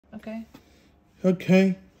Okay.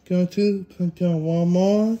 Okay, go to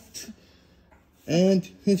Walmart. And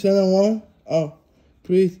here's another one. Oh,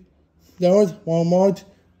 please. That was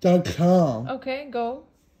Walmart.com. Okay, go.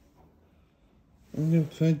 And you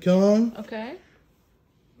click on. Okay.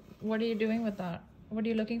 What are you doing with that? What are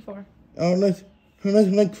you looking for? Oh, let's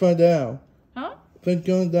look for that. Huh? Click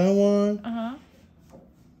on that one. Uh-huh.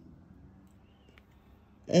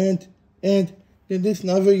 And this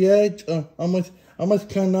never yet. I must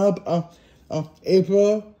come up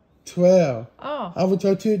April 12. Oh. I will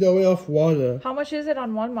talk to you the way of water. How much is it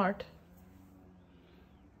on Walmart?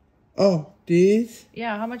 Oh, this?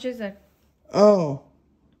 Yeah, how much is it? Oh,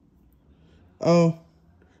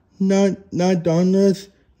 not dollars,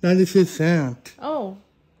 96 cents. Oh,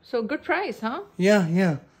 so good price, huh?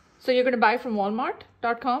 Yeah. So you're going to buy from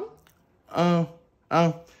Walmart.com? I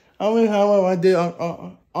will have what I did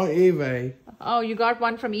on eBay. Oh, you got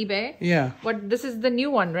one from eBay? Yeah. What? This is the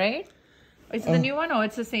new one, right? Is it the new one or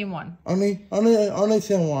it's the same one? Only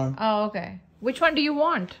same one. Oh, okay. Which one do you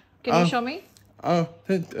want? Can you show me?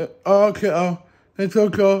 Okay. It's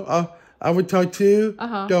okay. I will talk to you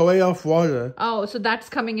the way of water. Oh, so that's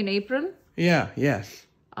coming in April? Yes.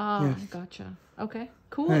 Oh, gotcha. Okay,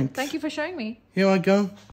 cool. Thanks. Thank you for showing me. Here I go.